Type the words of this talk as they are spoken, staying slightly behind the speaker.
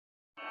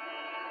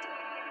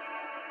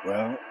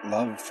Well,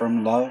 love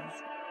from love,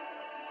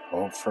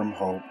 hope from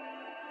hope,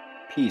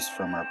 peace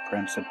from our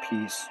Prince of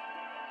Peace.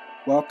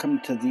 Welcome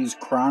to these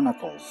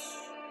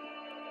chronicles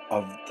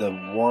of the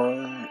war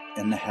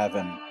in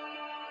heaven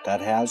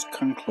that has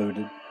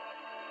concluded.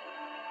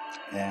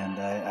 And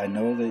I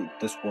know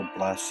that this will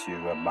bless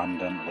you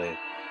abundantly.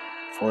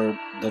 For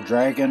the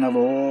dragon of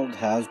old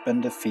has been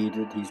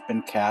defeated. He's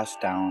been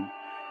cast down.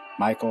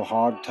 Michael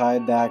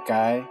hogtied that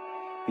guy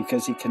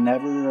because he can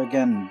never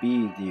again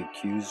be the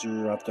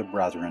accuser of the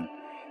brethren,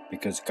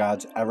 because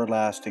God's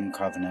everlasting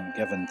covenant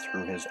given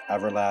through his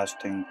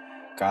everlasting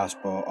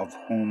gospel, of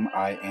whom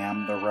I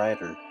am the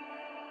writer.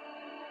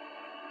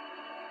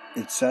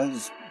 It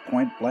says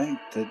point blank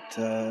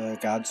that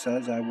God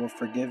says, I will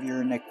forgive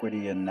your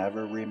iniquity and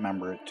never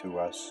remember it to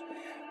us,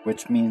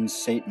 which means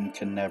Satan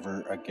can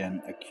never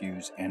again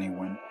accuse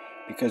anyone,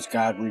 because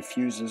God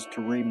refuses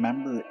to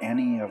remember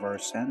any of our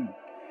sin,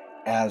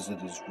 as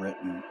it is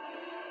written.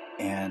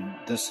 And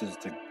this is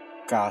the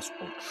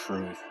gospel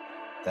truth,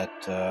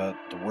 that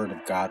the word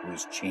of God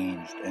was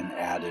changed and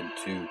added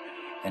to,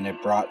 and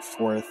it brought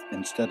forth,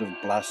 instead of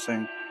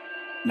blessing,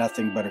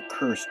 nothing but a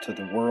curse to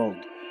the world,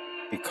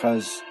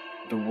 because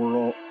the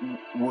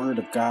word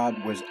of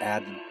God was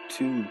added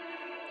to,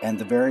 and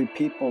the very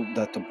people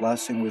that the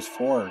blessing was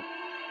for,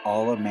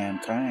 all of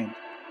mankind,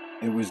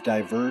 it was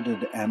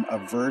diverted and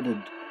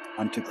averted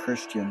unto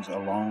Christians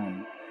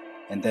alone.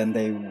 And then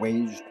they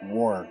waged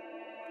war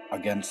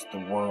against the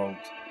world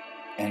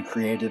and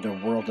created a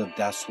world of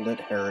desolate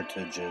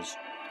heritages,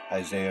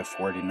 Isaiah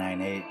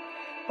 49:8.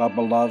 But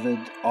beloved,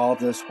 all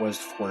this was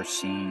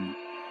foreseen,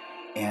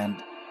 and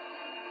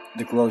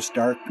the gross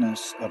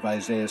darkness of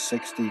Isaiah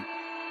 60,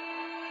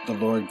 the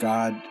Lord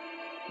God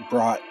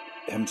brought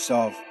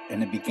himself,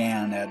 and it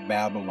began at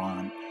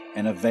Babylon,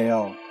 and a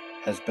veil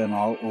has been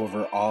all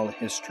over all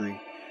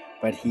history,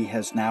 but he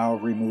has now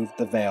removed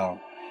the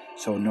veil,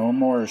 so no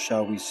more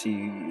shall we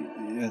see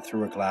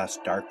through a glass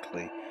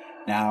darkly.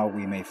 Now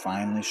we may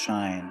finally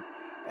shine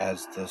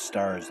as the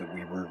stars that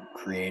we were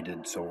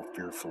created so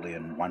fearfully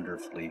and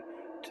wonderfully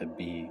to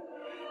be.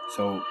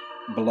 So,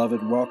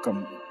 beloved,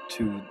 welcome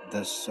to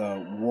this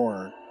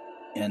war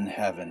in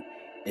heaven.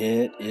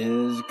 It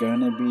is going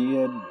to be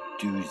a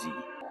doozy.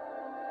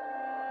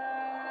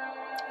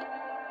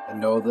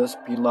 And know this,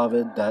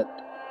 beloved, that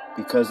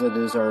because it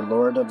is our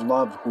Lord of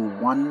love who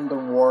won the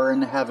war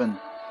in heaven,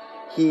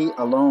 he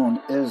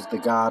alone is the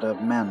God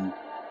of men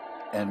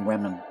and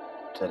women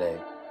today.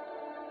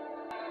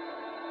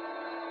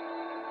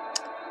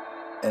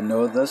 And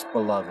know this,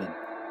 beloved,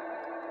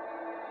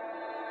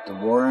 the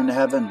war in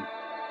heaven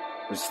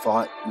was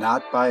fought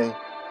not by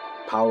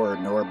power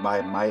nor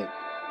by might,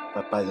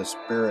 but by the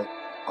Spirit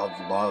of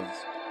love.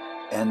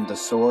 And the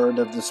sword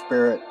of the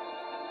Spirit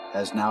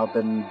has now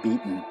been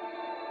beaten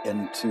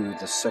into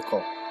the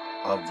sickle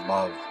of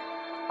love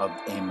of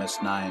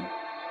Amos 9.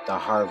 The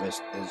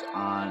harvest is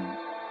on.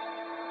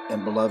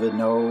 And beloved,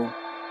 know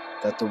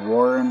that the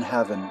war in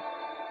heaven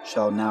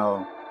shall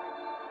now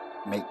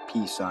make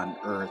peace on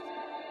earth,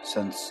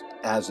 since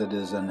as it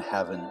is in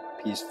heaven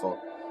peaceful,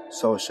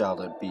 so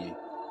shall it be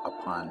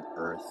upon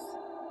earth.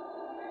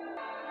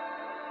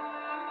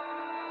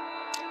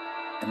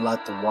 And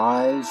let the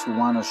wise who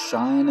want to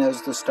shine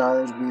as the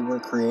stars we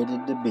were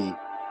created to be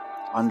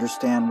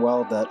understand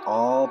well that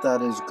all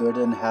that is good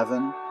in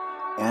heaven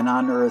and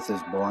on earth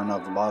is born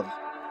of love.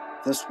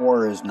 This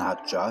war is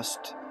not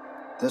just.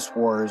 This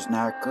war is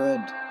not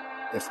good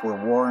if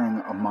we're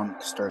warring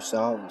amongst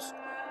ourselves,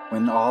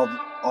 when all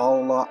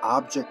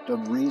object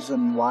of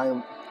reason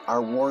why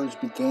our wars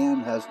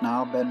began has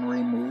now been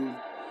removed.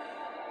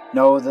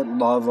 Know that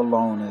love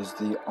alone is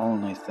the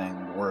only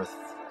thing worth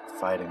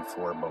fighting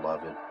for,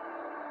 beloved.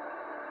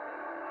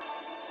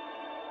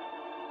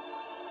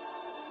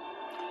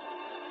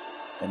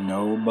 And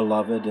know,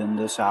 beloved, in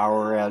this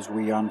hour, as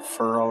we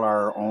unfurl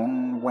our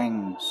own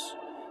wings,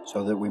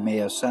 so that we may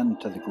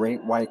ascend to the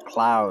great white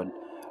cloud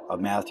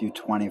of Matthew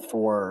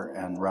 24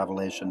 and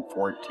Revelation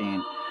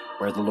 14,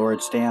 where the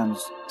Lord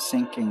stands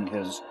sinking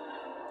his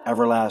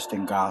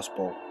everlasting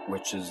gospel,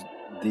 which is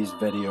these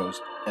videos,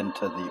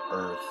 into the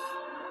earth.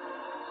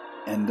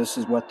 And this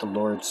is what the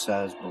Lord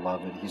says,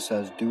 beloved. He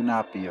says, do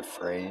not be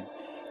afraid.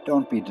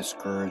 Don't be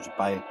discouraged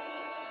by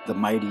the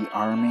mighty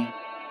army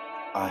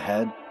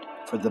ahead,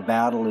 for the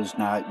battle is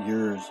not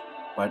yours,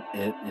 but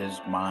it is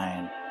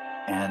mine,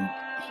 and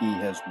he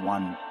has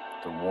won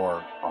the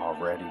war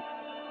already.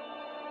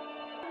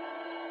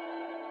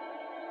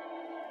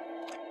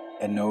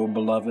 And know,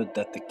 beloved,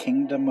 that the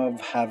kingdom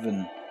of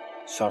heaven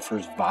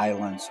suffers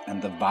violence,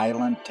 and the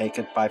violent take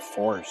it by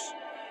force.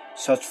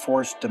 Such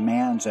force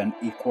demands an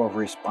equal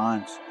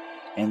response,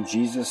 and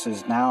Jesus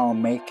is now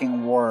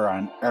making war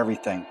on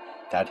everything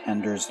that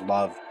hinders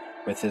love,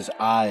 with his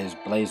eyes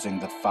blazing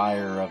the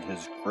fire of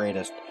his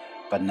greatest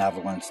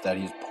benevolence that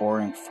he's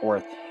pouring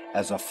forth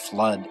as a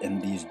flood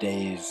in these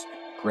days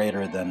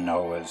greater than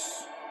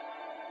Noah's.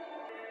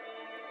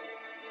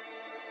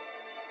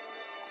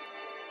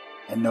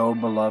 And know,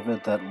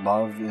 beloved, that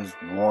love is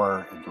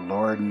war. The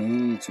Lord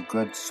needs a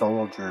good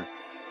soldier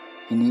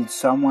He needs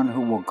someone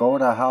who will go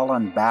to hell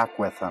and back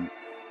with him,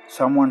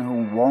 someone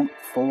who won't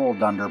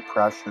fold under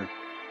pressure,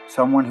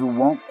 someone who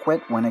won't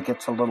quit when it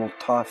gets a little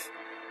tough.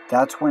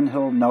 That's when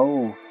he'll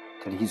know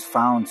that he's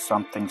found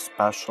something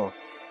special.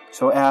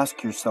 So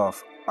ask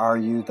yourself, are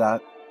you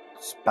that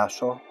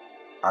special?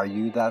 Are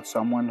you that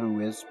someone who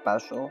is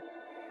special?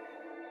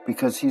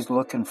 Because he's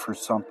looking for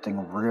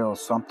something real,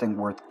 something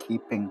worth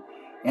keeping.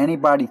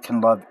 Anybody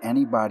can love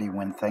anybody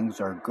when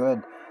things are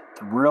good.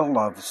 The real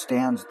love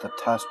stands the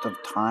test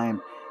of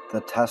time,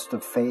 the test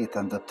of faith,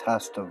 and the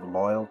test of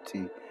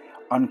loyalty.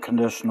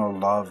 Unconditional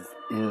love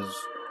is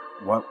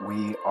what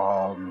we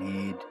all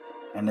need,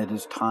 and it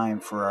is time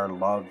for our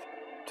love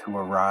to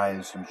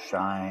arise and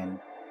shine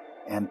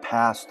and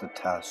pass the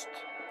test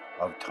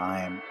of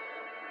time.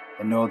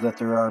 And know that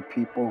there are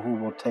people who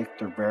will take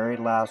their very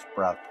last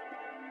breath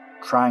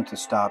trying to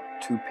stop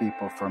two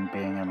people from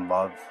being in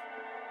love.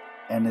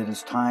 And it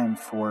is time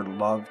for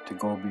love to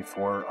go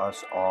before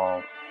us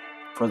all.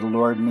 For the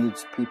Lord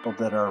needs people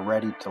that are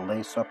ready to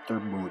lace up their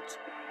boots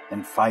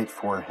and fight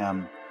for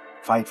Him,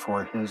 fight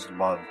for His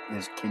love,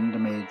 His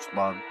kingdom-age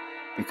love,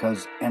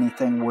 because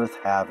anything worth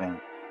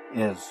having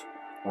is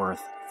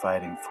worth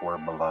fighting for,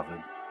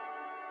 beloved.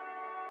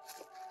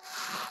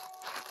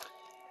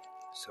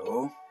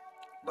 So,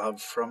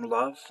 love from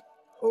love,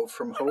 hope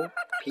from hope,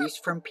 peace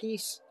from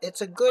peace.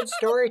 It's a good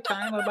story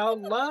time about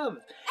love.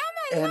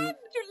 And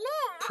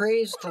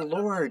praise the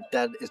Lord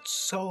that it's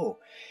so.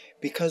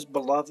 Because,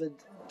 beloved,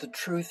 the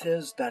truth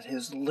is that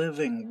His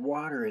living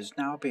water is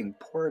now being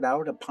poured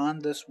out upon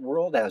this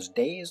world as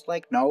days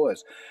like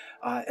Noah's.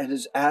 And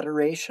His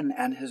adoration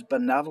and His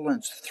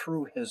benevolence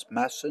through His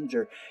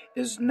messenger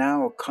is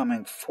now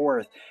coming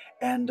forth.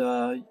 And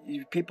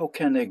people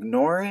can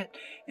ignore it,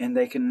 and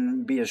they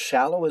can be as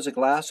shallow as a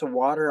glass of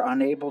water,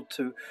 unable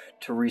to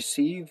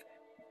receive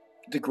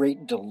the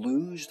great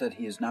deluge that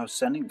He is now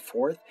sending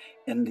forth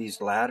in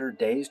these latter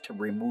days to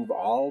remove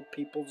all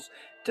people's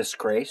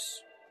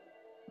disgrace.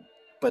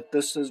 But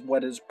this is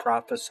what is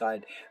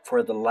prophesied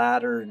for the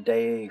latter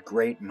day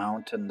great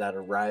mountain that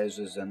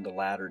arises in the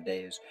latter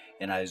days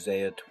in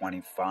Isaiah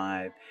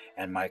 25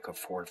 and Micah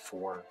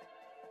 4:4.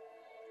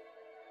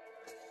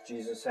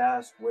 Jesus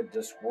asked, would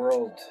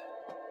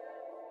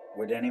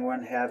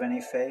anyone have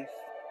any faith?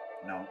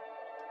 No,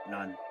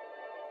 none.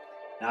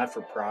 Not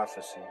for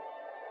prophecy.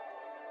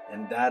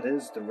 And that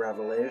is the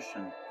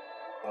revelation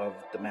of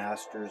the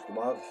Master's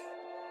love,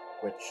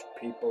 which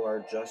people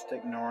are just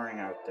ignoring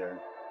out there.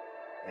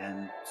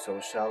 And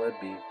so shall it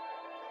be.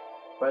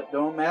 But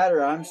don't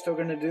matter, I'm still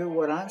going to do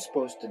what I'm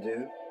supposed to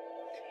do.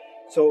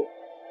 So,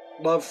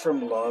 love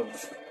from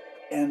love.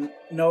 And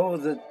know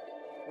that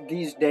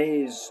these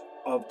days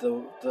of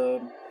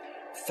the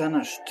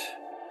finished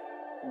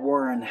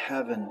war in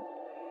heaven,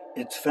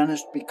 it's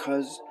finished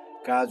because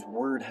God's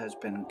word has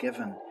been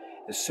given.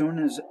 As soon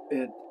as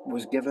it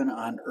was given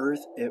on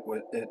earth, it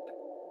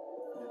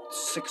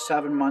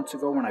 6-7 months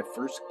ago when I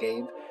first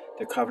gave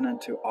the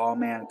covenant to all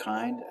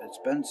mankind. It's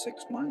been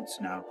 6 months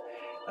now.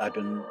 I've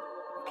been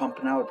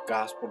pumping out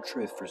gospel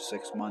truth for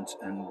 6 months,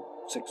 and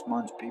 6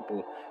 months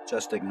people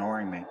just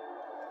ignoring me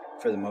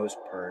for the most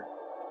part.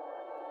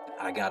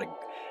 I got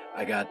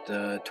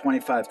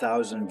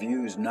 25,000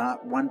 views.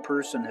 Not one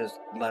person has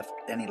left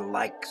any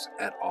likes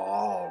at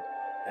all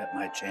at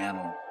my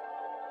channel.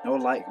 No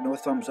like, no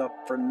thumbs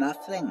up for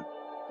nothing.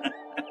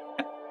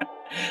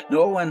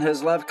 No one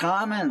has left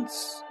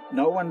comments.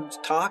 No one's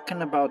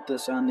talking about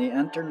this on the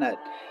internet.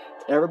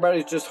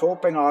 Everybody's just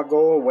hoping I'll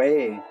go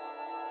away.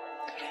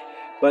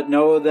 But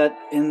know that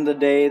in the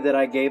day that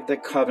I gave the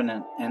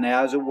covenant, and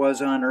as it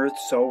was on earth,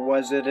 so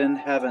was it in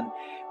heaven,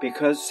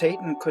 because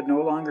Satan could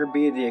no longer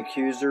be the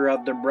accuser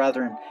of the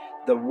brethren.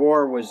 The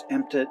war was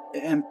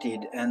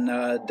emptied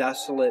and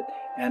desolate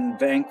and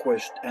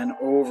vanquished and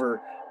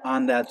over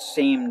on that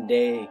same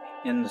day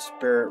in the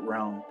spirit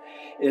realm.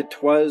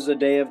 It was a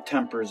day of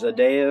tempers, a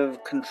day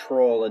of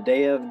control, a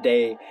day of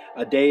day,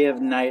 a day of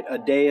night, a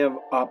day of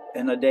up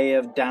and a day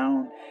of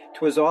down.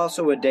 'Twas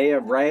also a day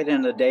of right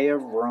and a day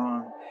of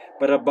wrong.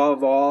 But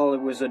above all,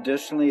 it was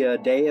additionally a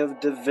day of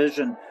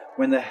division,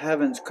 when the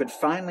heavens could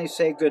finally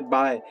say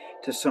goodbye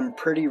to some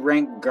pretty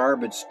rank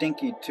garbage,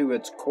 stinky to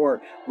its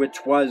core,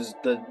 which was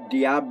the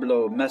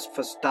Diablo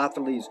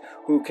Mephistopheles,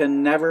 who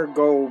can never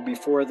go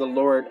before the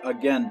Lord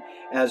again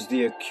as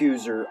the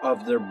accuser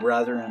of their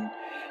brethren.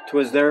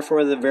 'Twas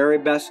therefore the very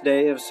best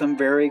day of some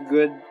very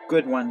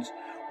good ones.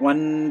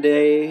 One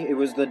day, it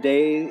was the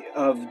day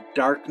of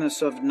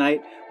darkness of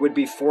night, would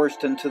be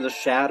forced into the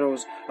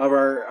shadows of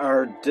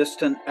our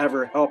distant,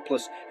 ever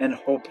helpless and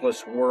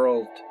hopeless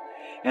world.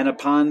 And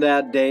upon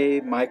that day,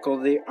 Michael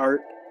the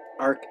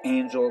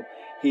archangel,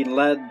 he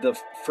led the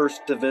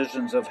first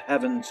divisions of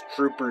heaven's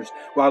troopers,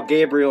 while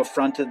Gabriel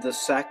fronted the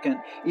second.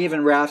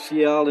 Even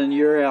Raphael and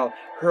Uriel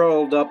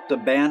hurled up the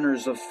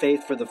banners of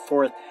faith for the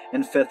fourth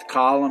and fifth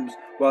columns,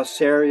 while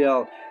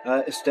Sariel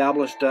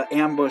established an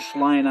ambush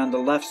line on the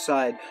left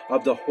side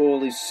of the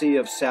holy sea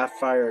of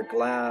sapphire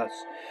glass.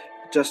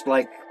 Just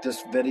like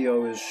this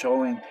video is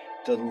showing,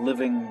 the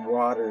living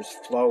waters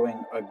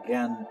flowing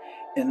again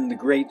in the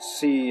great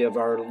sea of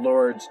our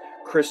Lord's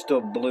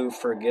crystal blue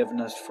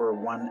forgiveness for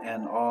one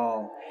and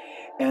all.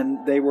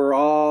 And they were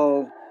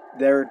all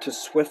there to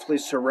swiftly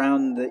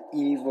surround the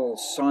evil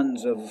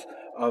sons of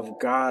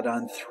God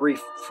on three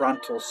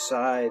frontal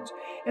sides.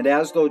 And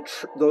as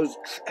those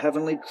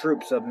heavenly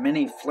troops of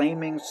many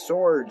flaming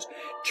swords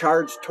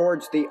charged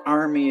towards the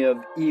army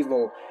of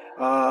evil,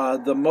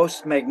 the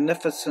most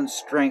magnificent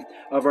strength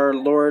of our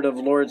Lord of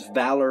Lords'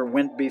 valor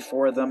went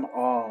before them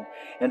all.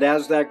 And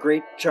as that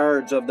great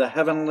charge of the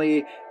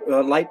heavenly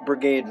light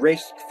brigade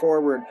raced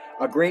forward,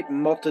 a great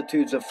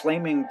multitudes of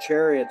flaming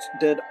chariots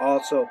did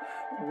also,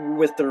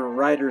 with their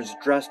riders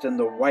dressed in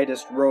the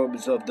whitest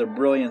robes of the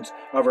brilliance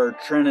of our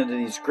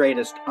Trinity's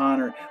greatest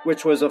honor,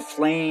 which was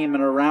aflame,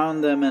 and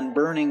around them and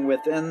burning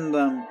within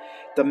them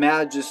the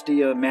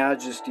majesty of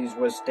majesties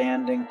was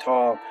standing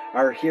tall.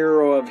 Our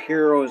hero of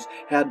heroes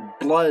had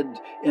blood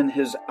in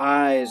his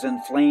eyes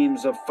and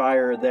flames of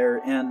fire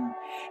therein,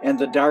 and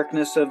the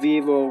darkness of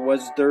evil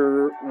was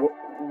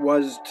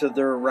to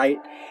their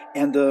right,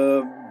 and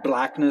the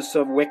blackness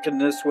of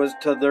wickedness was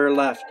to their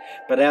left.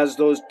 But as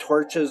those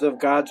torches of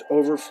God's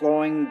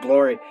overflowing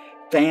glory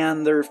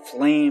fanned their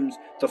flames,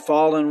 the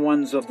fallen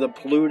ones of the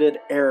polluted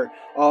air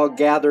all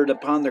gathered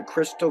upon the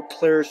crystal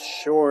clear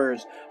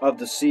shores of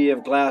the sea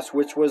of glass,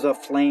 which was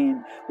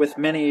aflame with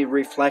many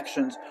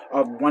reflections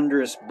of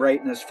wondrous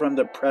brightness from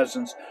the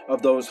presence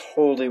of those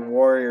holy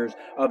warriors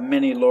of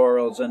many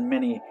laurels and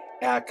many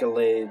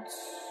accolades.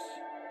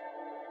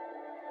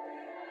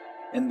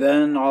 And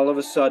then all of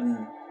a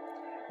sudden,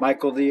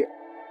 Michael the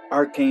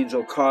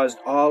Archangel caused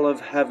all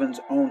of heaven's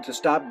own to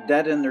stop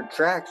dead in their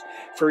tracks,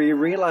 for he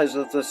realized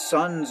that the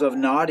sons of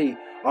naughty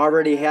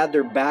already had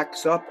their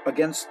backs up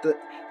against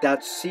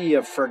that sea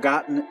of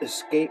forgotten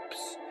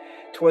escapes.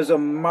 'Twas a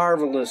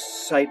marvelous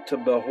sight to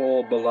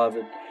behold,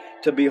 beloved,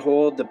 to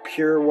behold the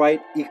pure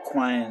white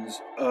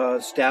equines,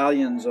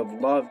 stallions of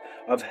love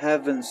of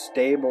heaven's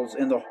stables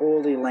in the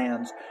holy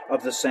lands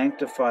of the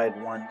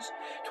sanctified ones.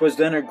 'Twas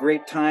then a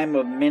great time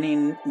of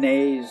many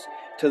nays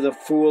to the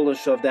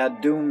foolish of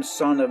that doomed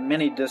son of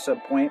many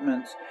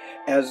disappointments,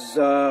 as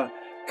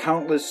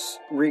countless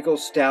regal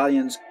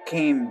stallions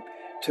came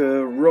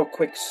to real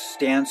quick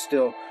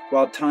standstill,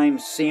 while time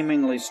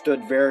seemingly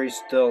stood very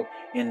still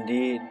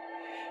indeed.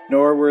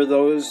 Nor were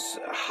those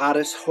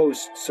hottest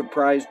hosts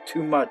surprised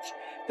too much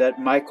that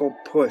Michael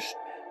pushed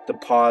the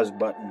pause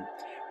button,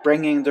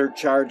 bringing their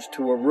charge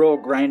to a real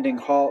grinding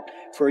halt,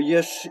 for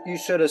you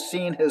should have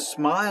seen his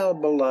smile,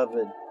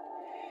 beloved.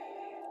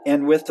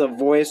 And with the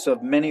voice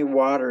of many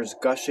waters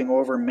gushing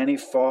over many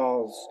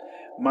falls,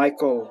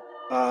 Michael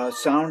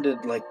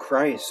sounded like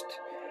Christ.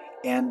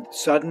 And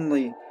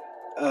suddenly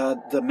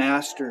the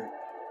Master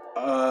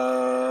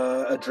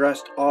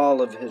addressed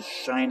all of his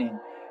shining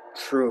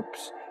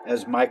troops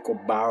as Michael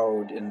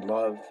bowed in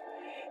love.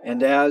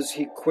 And as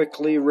he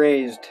quickly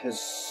raised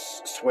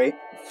his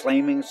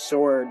flaming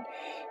sword,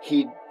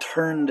 he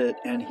turned it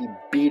and he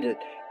beat it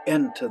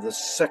into the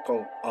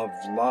sickle of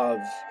love.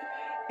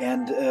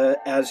 And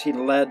as he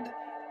led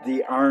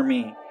the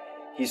army,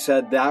 he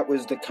said that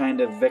was the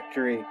kind of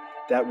victory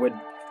that would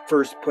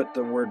first put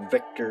the word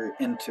victor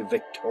into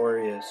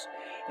victorious.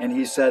 And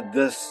he said,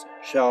 this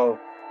shall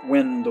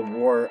win the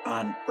war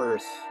on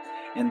earth.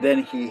 And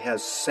then he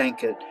has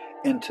sank it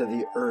into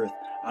the earth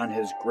on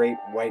his great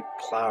white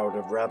cloud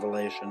of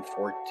Revelation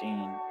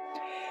 14.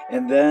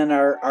 And then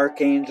our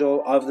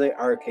archangel of the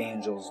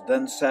archangels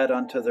then said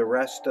unto the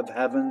rest of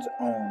heaven's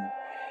own,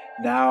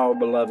 now,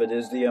 beloved,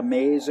 is the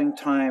amazing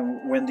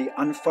time when the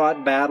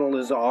unfought battle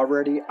is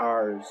already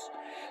ours.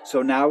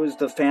 So now is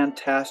the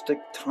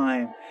fantastic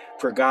time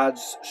for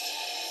God's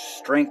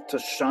strength to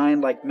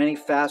shine like many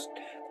fast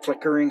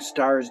flickering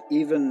stars,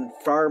 even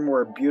far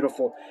more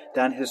beautiful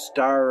than his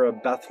star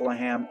of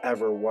Bethlehem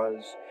ever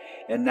was.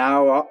 And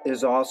now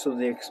is also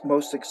the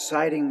most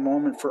exciting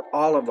moment for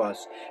all of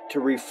us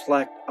to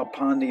reflect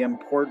upon the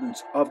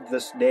importance of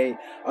this day,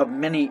 of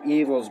many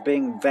evils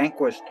being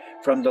vanquished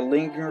from the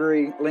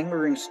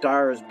lingering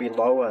stars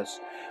below us.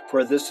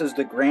 For this is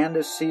the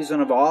grandest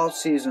season of all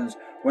seasons,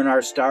 when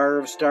our star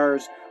of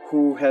stars,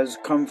 who has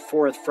come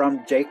forth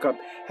from Jacob,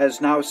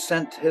 has now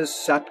sent his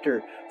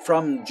scepter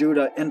from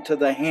Judah into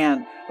the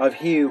hand of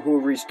he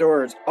who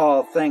restores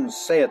all things,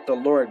 saith the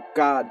Lord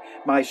God,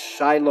 my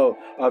Shiloh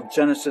of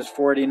Genesis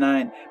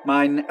 49,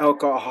 mine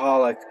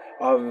alcoholic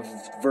of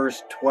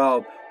verse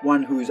 12,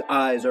 one whose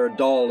eyes are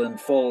dull and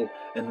full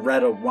and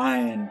red of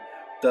wine,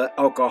 the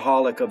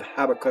alcoholic of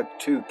Habakkuk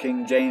 2,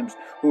 King James,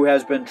 who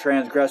has been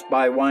transgressed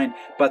by wine,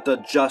 but the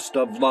just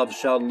of love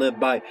shall live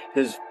by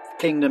his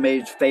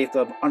kingdom-age faith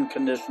of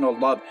unconditional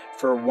love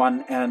for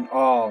one and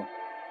all.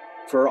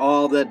 For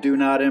all that do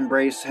not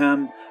embrace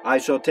him, I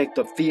shall take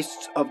the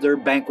feasts of their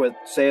banquet,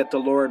 saith the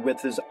Lord,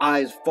 with his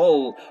eyes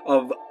full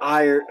of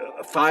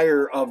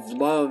fire of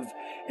love.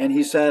 And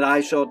he said,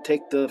 I shall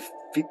take the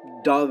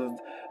dove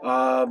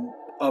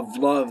of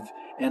love,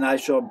 and I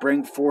shall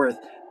bring forth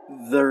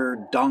their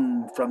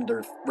dung from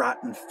their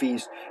rotten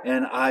feast,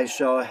 and I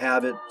shall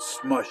have it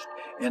smushed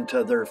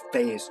into their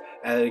face,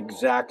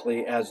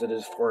 exactly as it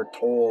is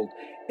foretold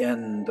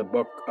in the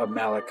book of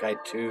Malachi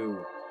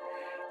 2.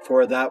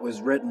 For that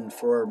was written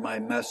for my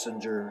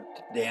messenger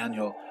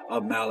Daniel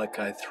of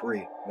Malachi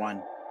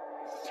 3:1.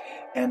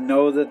 And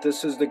know that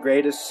this is the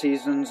greatest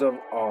seasons of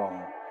all.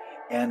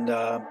 And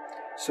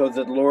so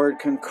that the Lord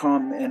can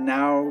come, and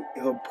now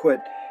he'll put,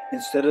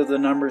 instead of the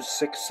number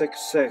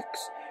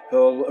 666,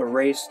 he'll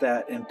erase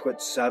that and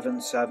put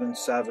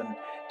 777,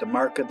 the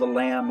mark of the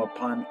Lamb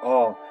upon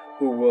all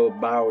who will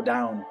bow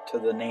down to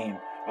the name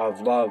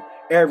of love.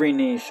 Every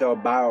knee shall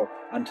bow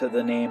unto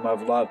the name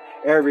of love.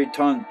 Every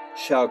tongue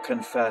shall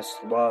confess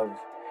love.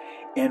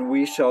 And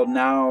we shall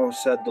now,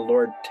 said the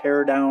Lord,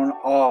 tear down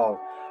all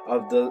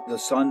of the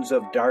sons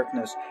of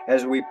darkness,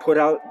 as we put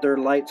out their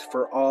lights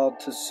for all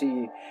to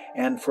see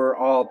and for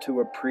all to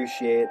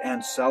appreciate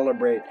and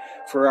celebrate.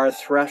 For our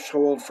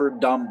threshold for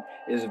dumb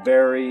is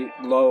very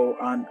low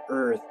on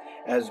earth,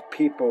 as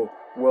people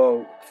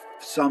will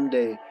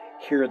someday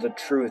hear the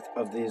truth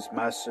of these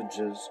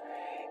messages.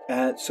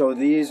 And so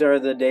these are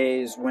the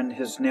days when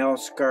his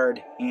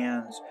nail-scarred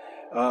hands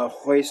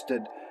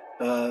hoisted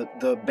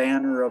the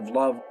banner of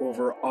love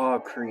over all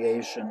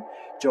creation.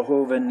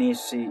 Jehovah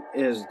Nissi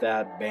is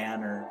that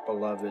banner,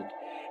 beloved.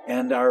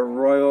 And our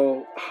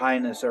royal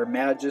highness, our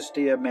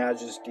majesty of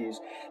majesties,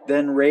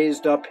 then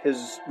raised up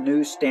his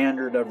new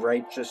standard of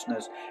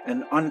righteousness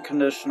and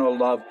unconditional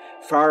love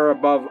far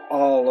above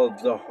all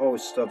of the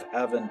hosts of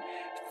heaven,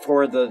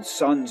 for the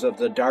sons of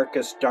the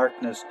darkest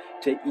darkness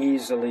to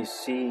easily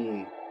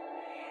see.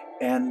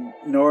 And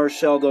nor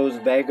shall those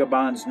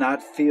vagabonds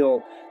not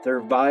feel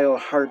their vile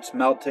hearts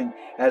melting,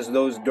 as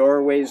those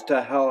doorways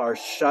to hell are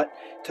shut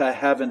to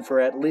heaven for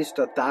at least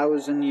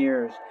 1,000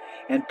 years.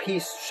 And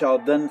peace shall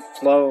then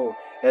flow,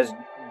 as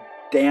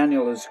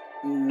Daniel is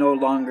no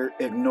longer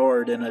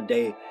ignored in a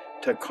day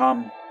to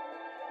come.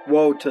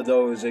 Woe to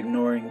those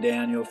ignoring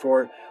Daniel,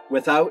 for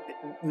without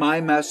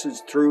my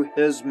message through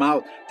his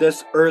mouth,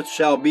 this earth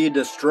shall be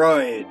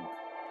destroyed.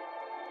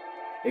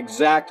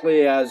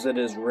 Exactly as it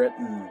is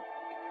written.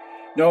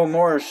 No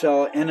more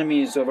shall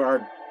enemies of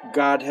our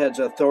Godhead's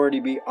authority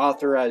be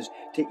authorized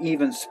to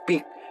even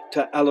speak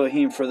to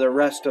Elohim for the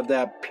rest of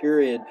that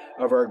period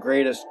of our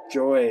greatest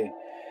joy.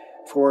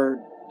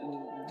 For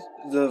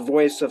the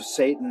voice of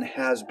Satan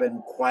has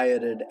been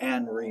quieted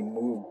and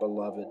removed,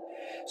 beloved.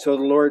 So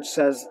the Lord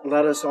says,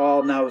 let us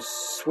all now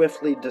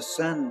swiftly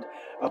descend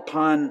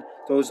upon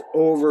those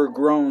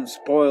overgrown,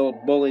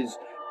 spoiled bullies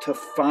to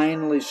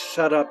finally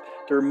shut up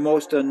their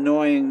most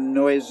annoying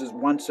noises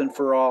once and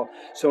for all,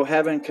 so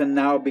heaven can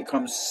now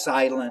become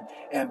silent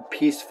and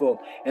peaceful,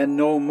 and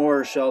no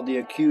more shall the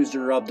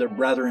accuser of the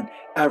brethren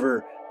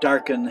ever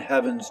darken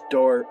heaven's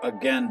door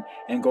again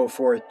and go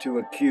forth to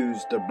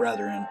accuse the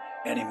brethren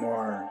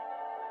anymore.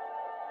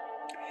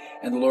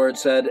 And the Lord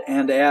said,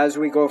 and as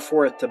we go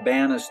forth to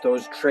banish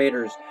those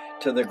traitors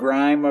to the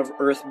grime of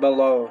earth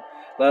below,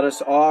 let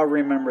us all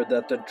remember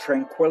that the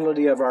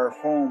tranquility of our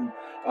home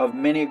of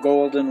many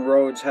golden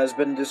roads has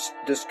been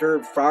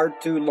disturbed far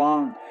too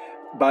long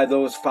by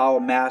those foul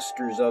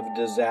masters of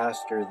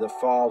disaster, the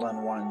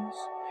fallen ones.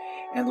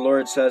 And the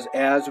Lord says,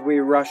 as we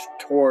rush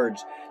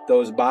towards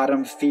those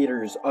bottom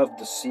feeders of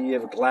the sea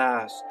of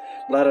glass,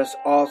 let us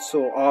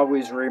also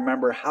always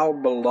remember how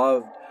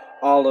beloved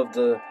all of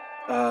the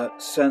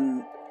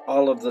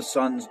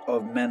sons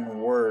of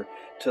men were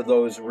to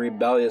those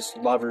rebellious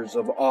lovers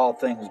of all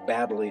things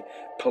badly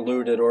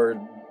polluted or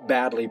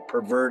badly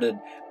perverted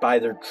by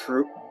their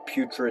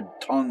putrid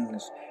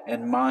tongues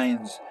and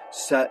minds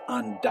set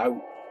on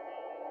doubt.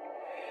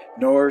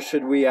 Nor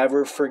should we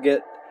ever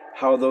forget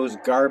how those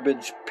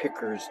garbage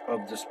pickers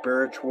of the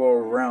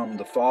spiritual realm,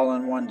 the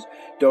fallen ones,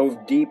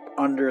 dove deep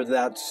under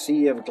that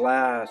sea of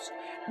glass,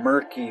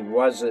 murky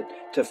was it,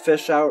 to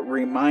fish out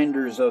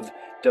reminders of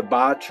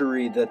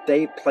debauchery that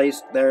they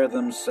placed there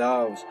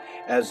themselves,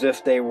 as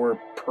if they were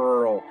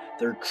pearl,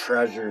 their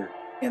treasure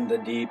in the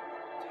deep.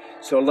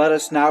 So let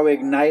us now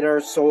ignite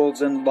our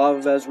souls in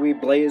love as we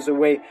blaze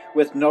away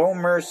with no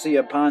mercy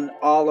upon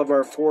all of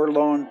our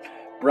forlorn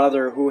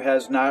brother who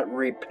has not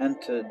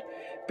repented,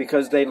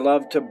 because they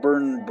love to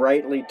burn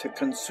brightly to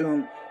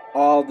consume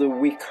all the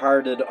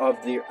weak-hearted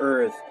of the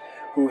earth,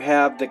 who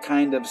have the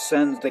kind of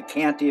sins that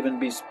can't even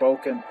be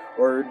spoken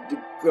or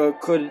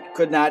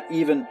could not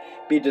even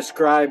be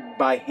described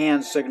by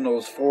hand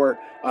signals for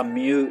a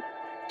mute,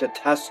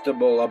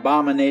 detestable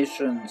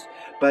abominations,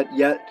 but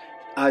yet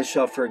I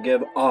shall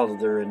forgive all of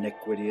their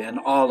iniquity and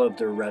all of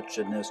their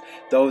wretchedness.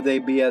 Though they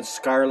be as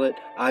scarlet,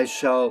 I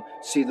shall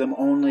see them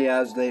only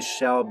as they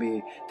shall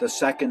be. The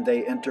second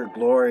they enter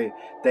glory,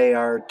 they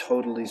are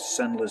totally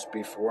sinless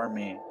before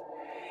me.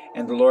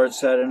 And the Lord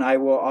said, and I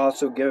will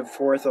also give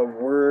forth a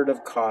word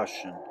of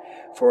caution,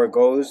 for it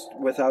goes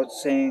without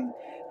saying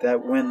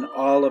that when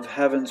all of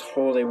heaven's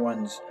holy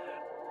ones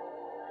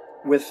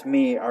with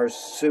me are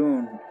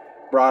soon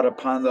brought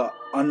upon the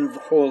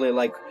unholy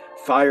like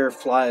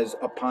fireflies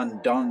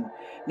upon dung,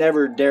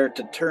 never dare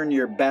to turn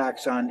your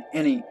backs on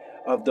any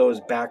of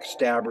those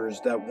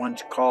backstabbers that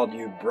once called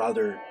you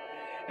brother.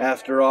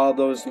 After all,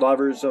 those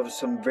lovers of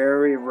some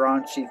very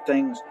raunchy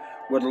things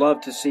would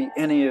love to see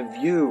any of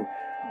you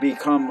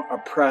become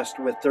oppressed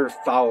with their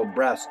foul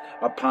breaths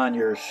upon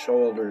your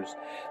shoulders.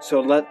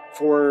 So let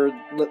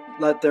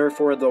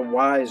therefore the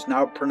wise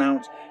now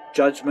pronounce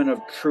judgment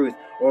of truth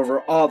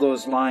over all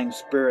those lying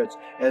spirits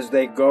as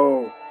they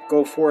go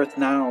forth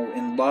now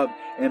in love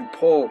and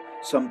pull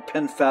some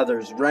pin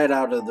feathers right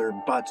out of their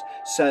butts,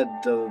 said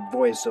the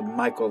voice of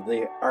Michael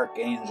the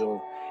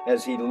archangel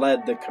as he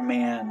led the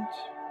command.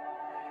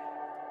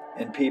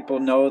 And people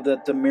know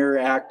that the mere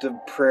act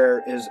of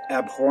prayer is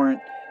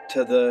abhorrent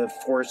to the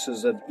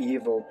forces of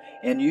evil.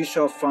 And you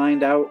shall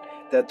find out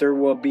that there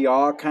will be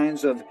all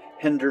kinds of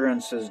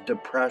hindrances,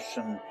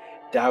 depression,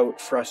 doubt,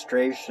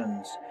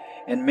 frustrations.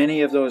 And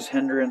many of those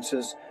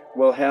hindrances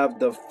will have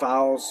the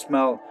foul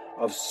smell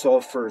of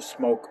sulfur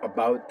smoke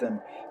about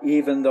them,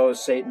 even though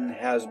Satan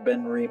has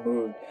been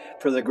removed.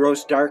 For the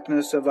gross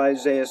darkness of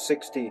Isaiah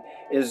 60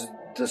 is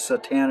the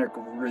satanic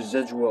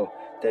residual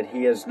that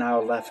he has now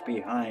left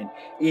behind,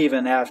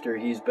 even after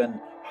he's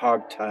been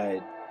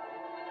hogtied.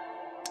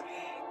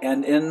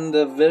 And in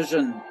the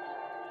vision,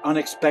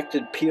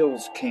 unexpected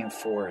peals came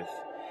forth.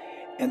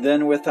 And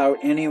then without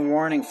any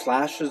warning,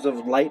 flashes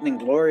of lightning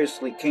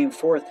gloriously came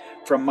forth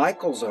from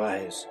Michael's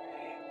eyes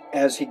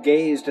as he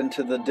gazed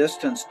into the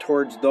distance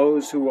towards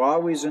those who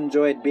always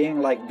enjoyed being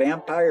like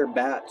vampire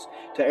bats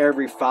to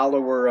every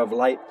follower of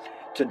light,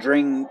 to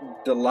drain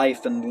the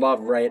life and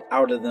love right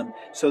out of them,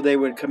 so they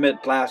would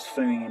commit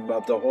blasphemy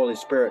of the Holy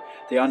Spirit,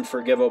 the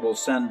unforgivable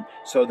sin,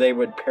 so they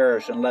would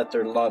perish and let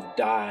their love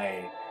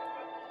die.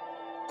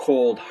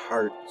 Cold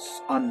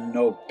hearts,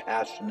 no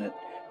passionate,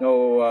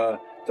 no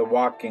the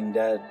walking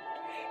dead.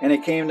 And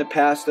it came to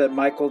pass that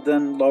Michael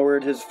then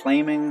lowered his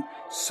flaming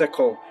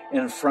sickle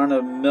in front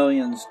of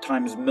millions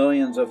times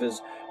millions of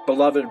his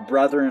beloved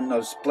brethren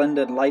of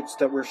splendid lights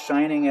that were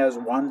shining as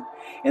one.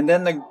 And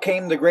then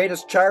came the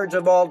greatest charge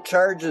of all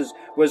charges,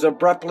 was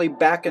abruptly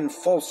back in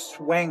full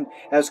swing,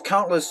 as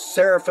countless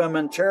seraphim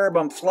and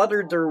cherubim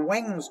fluttered their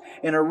wings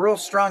in a real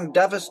strong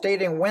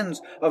devastating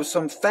winds of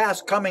some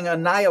fast-coming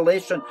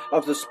annihilation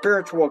of the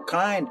spiritual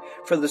kind.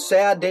 For the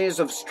sad days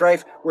of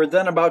strife were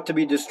then about to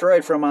be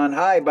destroyed from on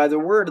high by the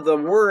word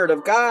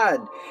of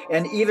God.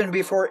 And even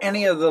before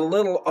any of the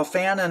little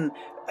Ophanin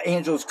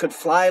angels could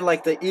fly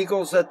like the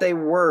eagles that they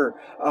were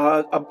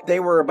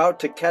about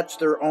to catch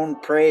their own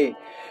prey,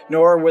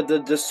 nor would the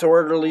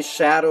disorderly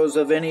shadows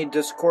of any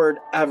discord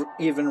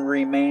even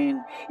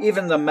remain.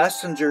 Even the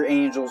messenger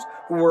angels,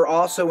 who were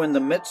also in the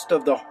midst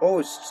of the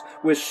hosts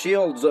with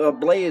shields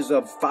ablaze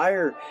of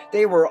fire,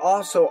 they were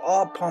also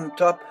all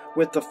pumped up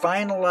with the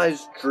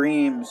finalized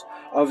dreams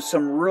of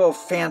some real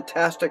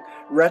fantastic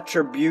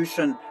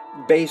retribution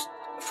based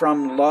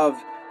from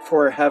love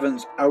for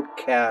heaven's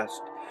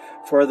outcast.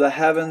 For the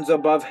heavens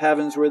above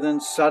heavens were then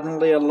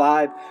suddenly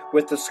alive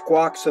with the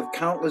squawks of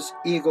countless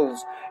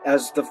eagles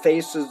as the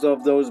faces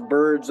of those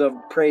birds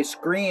of prey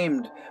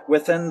screamed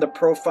within the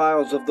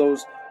profiles of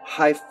those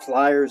high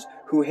flyers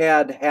who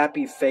had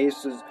happy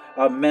faces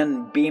of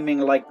men beaming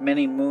like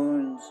many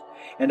moons.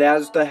 And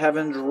as the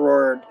heavens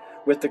roared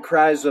with the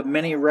cries of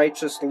many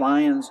righteous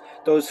lions,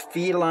 those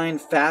feline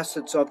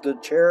facets of the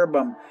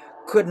cherubim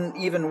couldn't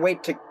even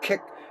wait to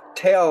kick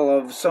tail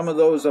of some of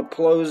those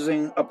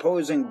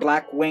opposing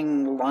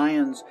black-winged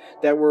lions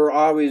that were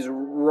always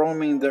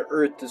roaming the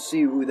earth to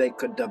see who they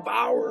could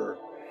devour.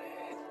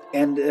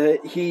 And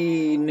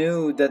he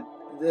knew that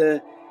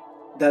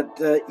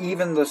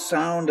even the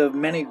sound of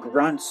many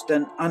grunts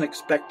then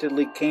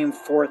unexpectedly came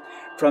forth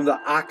from the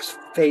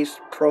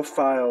ox-faced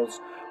profiles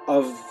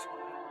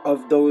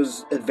of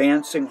those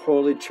advancing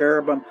holy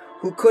cherubim,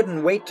 who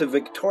couldn't wait to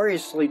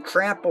victoriously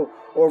trample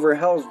over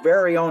hell's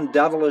very own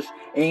devilish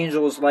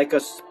angels like a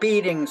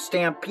speeding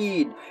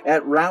stampede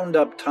at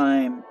roundup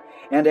time.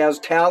 And as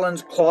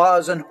talons,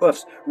 claws, and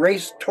hoofs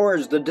raced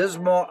towards the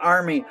dismal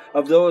army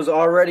of those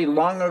already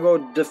long ago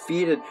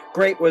defeated,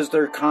 great was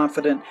their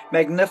confidence,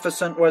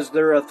 magnificent was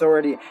their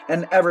authority,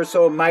 and ever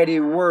so mighty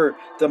were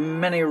the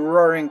many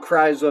roaring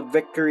cries of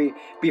victory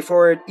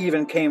before it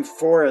even came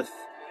forth.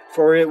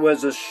 For it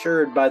was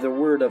assured by the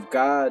word of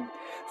God.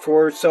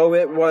 For so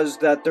it was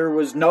that there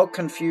was no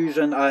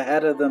confusion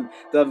ahead of them.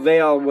 The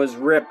veil was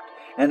ripped,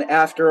 and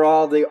after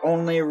all, the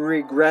only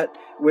regret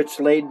which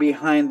laid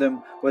behind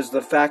them was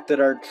the fact that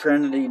our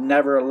Trinity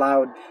never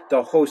allowed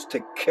the host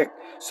to kick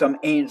some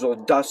angel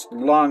dust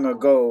long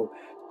ago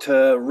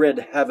to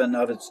rid heaven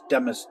of its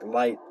dimmest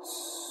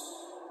lights.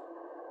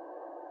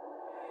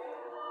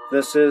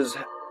 This is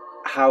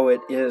how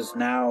it is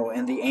now,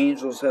 and the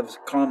angels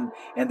have come,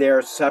 and they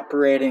are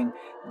separating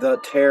the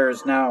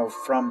tares now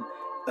from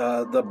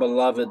the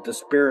beloved, the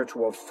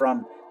spiritual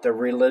from the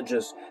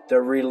religious. The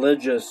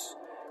religious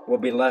will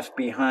be left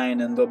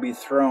behind, and they'll be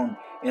thrown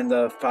in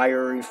the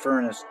fiery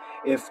furnace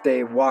if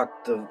they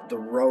walk the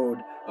road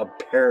of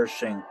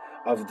perishing,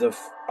 of the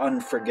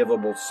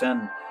unforgivable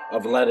sin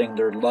of letting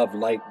their love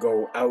light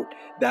go out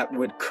that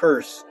would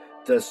curse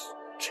this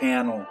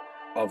channel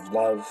of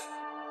love.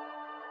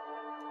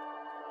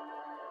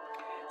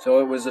 So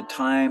it was a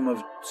time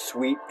of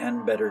sweet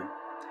and bitter.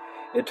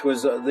 It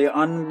was the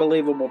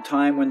unbelievable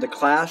time when the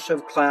clash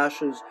of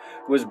clashes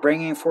was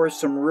bringing forth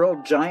some real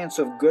giants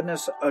of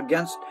goodness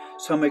against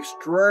some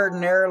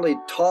extraordinarily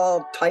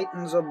tall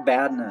titans of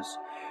badness.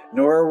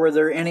 Nor were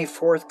there any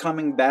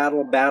forthcoming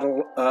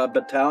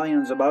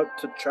battalions about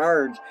to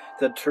charge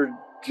the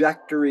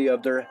trajectory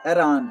of their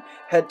head-on,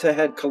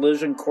 head-to-head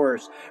collision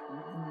course.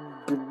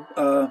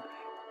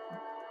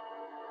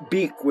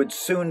 Beak would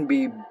soon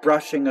be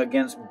brushing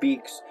against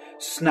beaks.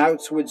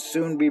 Snouts would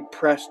soon be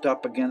pressed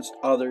up against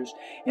others,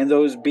 and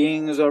those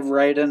beings of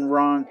right and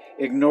wrong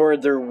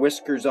ignored their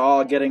whiskers,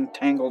 all getting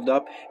tangled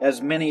up,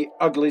 as many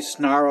ugly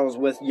snarls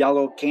with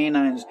yellow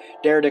canines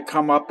dared to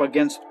come up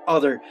against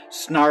other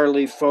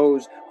snarly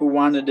foes who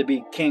wanted to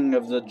be king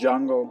of the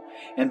jungle.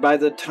 And by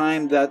the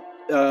time that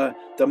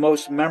the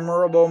most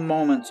memorable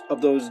moments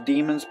of those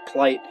demons'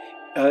 plight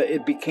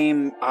it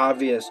became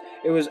obvious.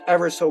 It was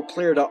ever so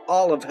clear to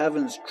all of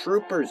heaven's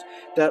troopers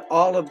that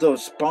all of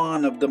those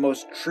spawn of the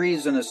most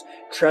treasonous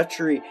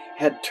treachery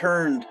had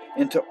turned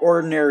into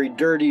ordinary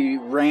dirty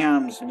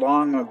rams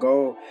long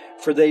ago,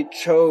 for they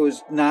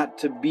chose not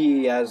to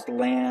be as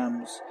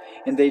lambs,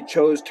 and they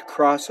chose to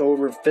cross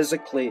over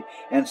physically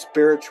and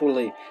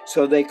spiritually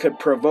so they could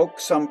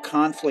provoke some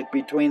conflict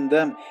between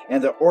them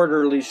and the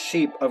orderly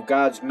sheep of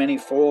God's many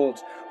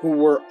folds, who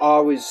were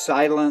always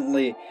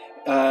silently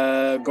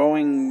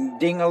going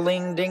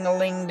ding-a-ling,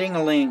 ding-a-ling,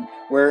 ding-a-ling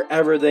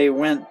wherever they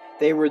went.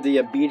 They were the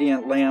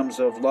obedient lambs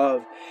of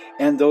love,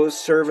 and those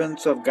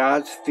servants of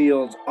God's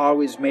fields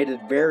always made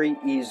it very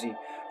easy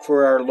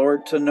for our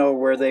Lord to know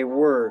where they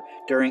were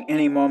during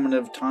any moment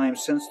of time,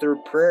 since their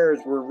prayers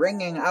were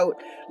ringing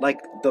out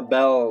like the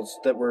bells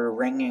that were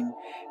ringing.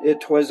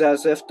 It was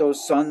as if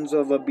those sons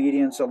of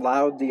obedience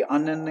allowed the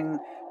unending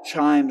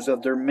chimes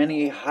of their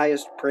many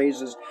highest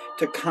praises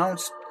to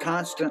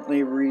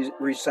constantly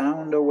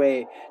resound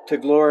away to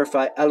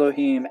glorify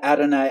Elohim,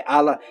 Adonai,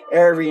 Allah,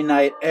 every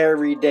night,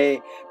 every day.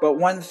 But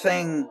one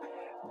thing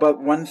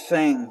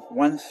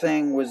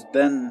was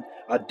then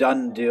a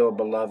done deal,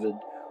 beloved.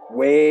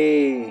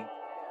 Way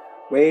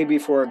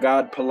before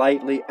God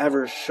politely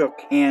ever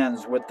shook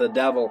hands with the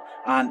devil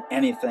on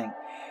anything.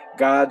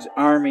 God's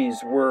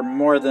armies were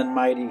more than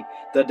mighty.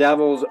 The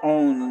devil's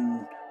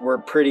own were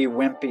pretty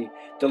wimpy.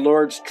 The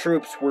Lord's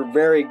troops were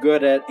very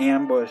good at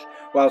ambush,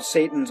 while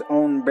Satan's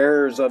own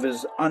bearers of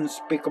his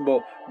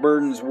unspeakable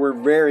burdens were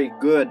very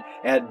good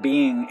at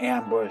being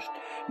ambushed.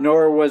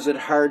 Nor was it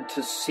hard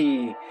to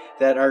see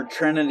that our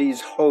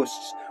Trinity's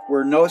hosts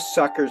were no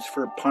suckers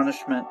for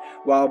punishment,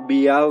 while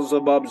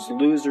Beelzebub's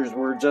losers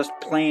were just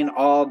plain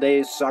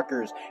all-day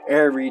suckers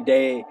every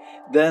day.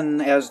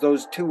 Then, as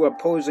those two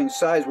opposing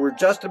sides were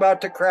just about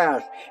to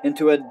crash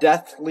into a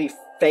deathly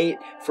fate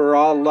for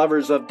all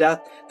lovers of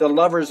death, the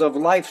lovers of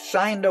life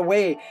shined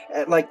away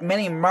like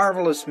many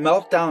marvelous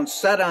meltdowns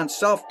set on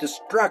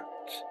self-destruct.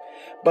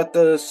 But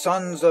the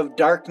sons of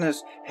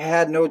darkness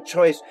had no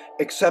choice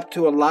except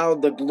to allow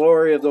the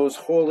glory of those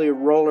holy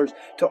rollers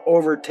to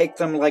overtake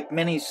them like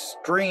many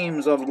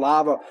streams of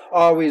lava,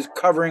 always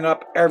covering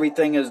up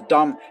everything as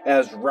dumb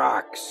as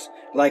rocks,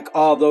 like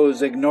all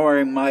those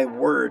ignoring my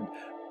word.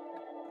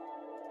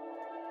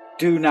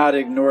 Do not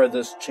ignore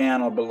this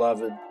channel,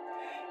 beloved.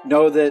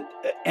 Know that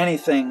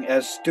anything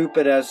as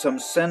stupid as some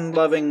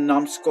sin-loving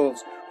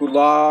numbskulls who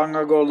long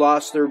ago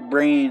lost their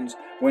brains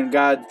when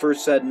they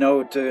first said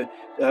no to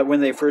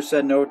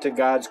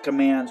God's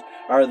commands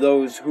are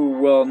those who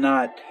will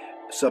not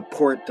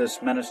support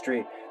this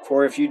ministry.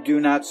 For if you do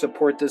not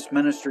support this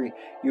ministry,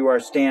 you are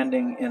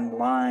standing in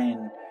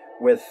line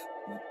with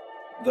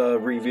the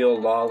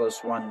revealed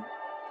lawless one.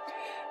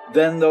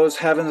 Then those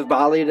heavens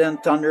volleyed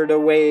and thundered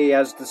away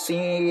as the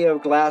sea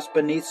of glass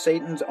beneath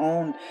Satan's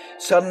own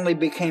suddenly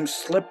became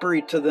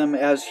slippery to them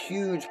as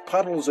huge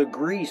puddles of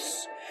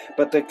grease.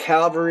 But the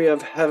cavalry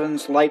of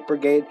heaven's light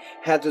brigade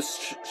had the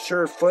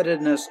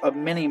sure-footedness of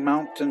many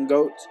mountain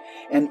goats,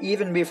 and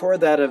even before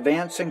that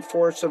advancing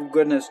force of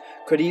goodness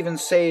could even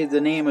say the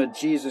name of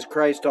Jesus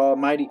Christ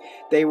Almighty,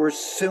 they were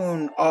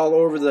soon all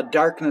over the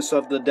darkness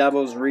of the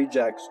devil's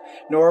rejects.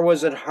 Nor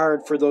was it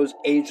hard for those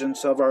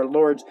agents of our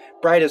Lord's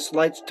brightest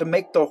lights to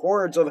make the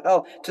hordes of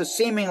hell to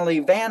seemingly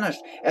vanish,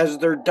 as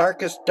their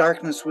darkest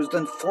darkness was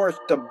then forced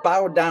to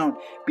bow down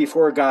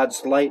before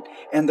God's light,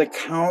 and the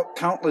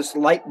countless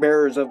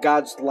light-bearers of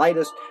God's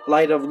lightest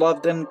light of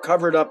love then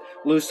covered up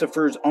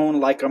Lucifer's own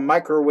like a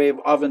microwave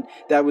oven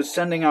that was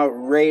sending out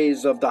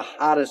rays of the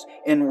hottest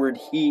inward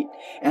heat.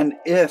 And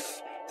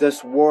if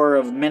this war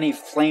of many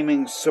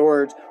flaming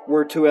swords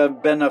were to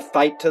have been a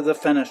fight to the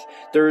finish,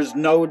 there is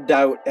no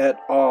doubt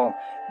at all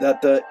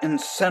that the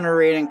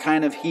incinerating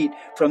kind of heat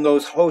from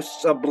those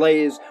hosts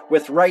ablaze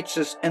with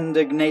righteous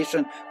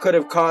indignation could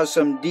have caused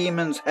some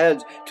demons'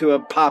 heads to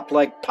have popped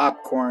like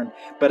popcorn.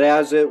 But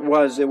as it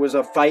was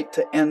a fight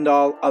to end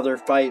all other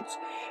fights.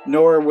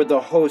 Nor would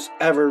the hosts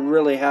ever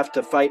really have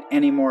to fight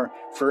anymore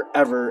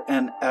forever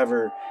and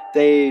ever.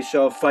 They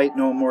shall fight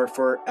no more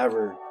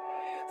forever.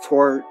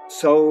 For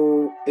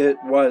so it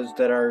was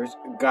that our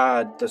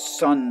God, the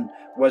Son,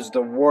 was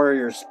the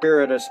warrior,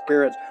 spirit of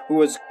spirits, who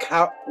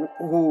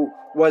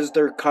was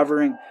their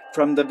covering.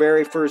 From the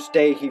very first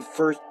day he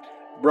first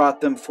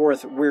brought them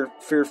forth, we're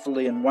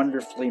fearfully and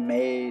wonderfully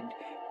made.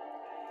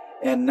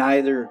 And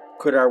neither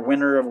could our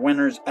winner of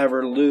winners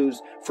ever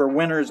lose, for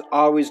winners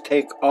always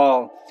take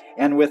all.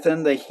 And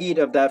within the heat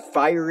of that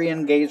fiery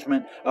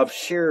engagement of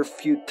sheer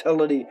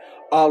futility,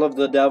 all of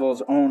the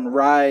devil's own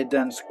writhed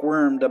and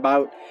squirmed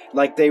about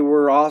like they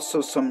were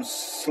also some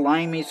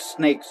slimy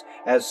snakes,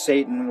 as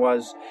Satan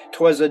was.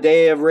 'Twas a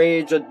day of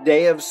rage, a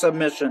day of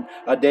submission,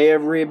 a day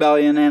of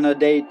rebellion, and a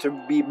day to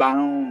be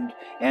bound.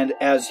 And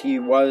as he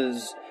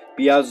was,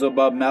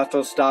 Beelzebub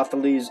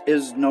Mephistopheles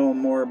is no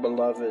more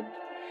beloved.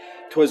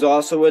 'Twas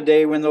also a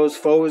day when those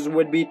foes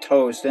would be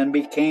toast and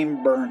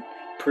became burnt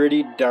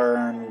pretty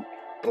darn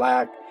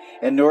black,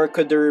 and nor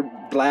could their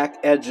black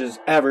edges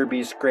ever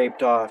be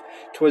scraped off.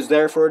 'Twas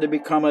therefore to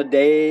become a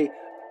day,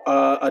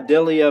 a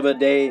dilly of a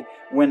day,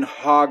 when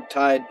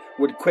hogtide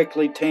would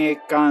quickly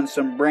take on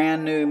some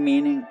brand new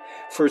meaning.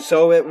 For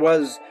so it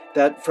was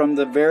that from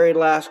the very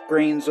last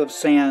grains of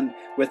sand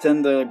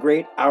within the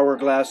great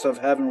hourglass of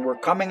heaven were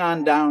coming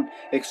on down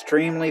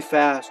extremely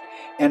fast,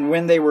 and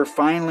when they were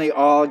finally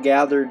all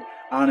gathered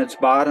on its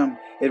bottom,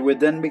 it would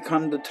then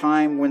become the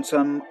time when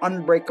some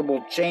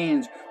unbreakable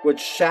chains would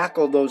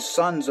shackle those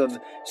sons of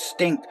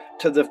stink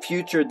to the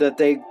future that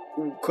they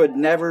could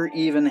never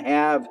even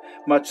have,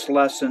 much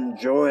less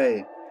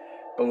enjoy,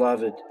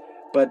 beloved.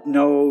 But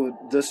no,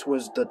 this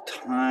was the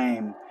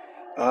time,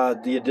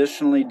 the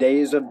additionally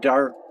days of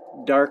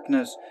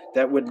darkness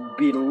that would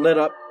be lit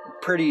up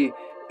pretty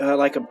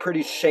like a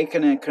pretty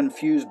shaken and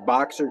confused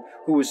boxer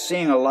who was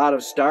seeing a lot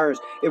of stars.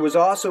 It was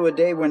also a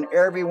day when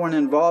everyone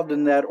involved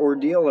in that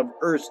ordeal of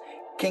Earth's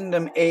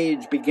kingdom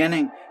age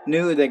beginning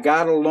knew that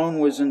God alone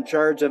was in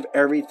charge of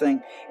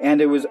everything,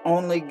 and it was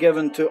only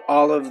given to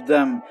all of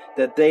them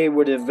that they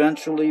would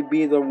eventually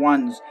be the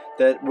ones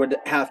that would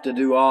have to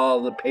do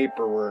all the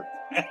paperwork.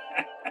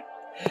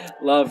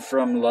 Love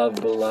from love,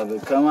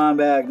 beloved. Come on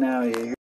back now.